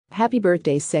Happy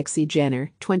birthday sexy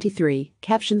Jenner, 23,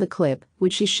 captioned the clip,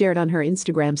 which she shared on her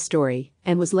Instagram story,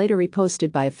 and was later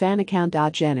reposted by a fan account.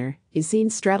 Jenner is seen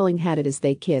straddling Hadid as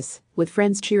they kiss, with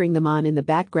friends cheering them on in the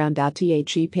background.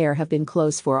 The pair have been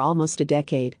close for almost a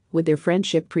decade, with their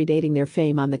friendship predating their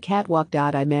fame on the catwalk.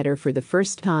 I met her for the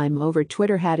first time over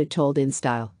Twitter, Hadid told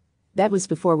InStyle. That was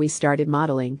before we started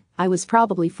modeling. I was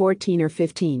probably 14 or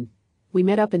 15. We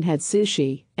met up and had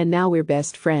sushi, and now we're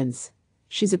best friends.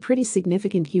 She's a pretty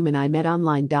significant human I met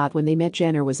online. When they met,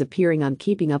 Jenner was appearing on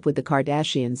Keeping Up with the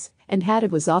Kardashians, and Hadid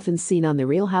was often seen on The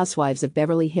Real Housewives of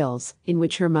Beverly Hills, in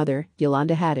which her mother,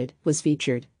 Yolanda Hadid, was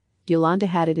featured. Yolanda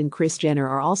Hadid and Kris Jenner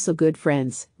are also good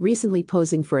friends, recently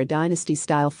posing for a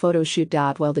Dynasty-style photo shoot.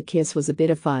 While the kiss was a bit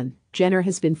of fun, Jenner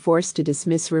has been forced to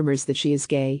dismiss rumors that she is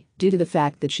gay, due to the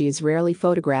fact that she is rarely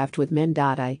photographed with men.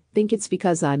 I think it's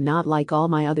because I'm not like all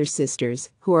my other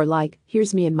sisters, who are like,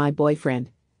 here's me and my boyfriend.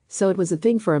 So it was a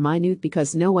thing for a minute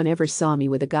because no one ever saw me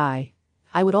with a guy.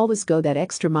 I would always go that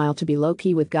extra mile to be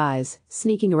low-key with guys,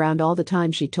 sneaking around all the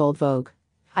time, she told Vogue.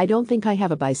 I don't think I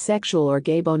have a bisexual or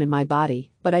gay bone in my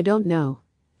body, but I don't know.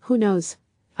 Who knows?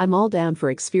 I'm all down for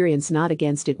experience, not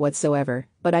against it whatsoever,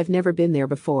 but I've never been there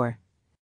before.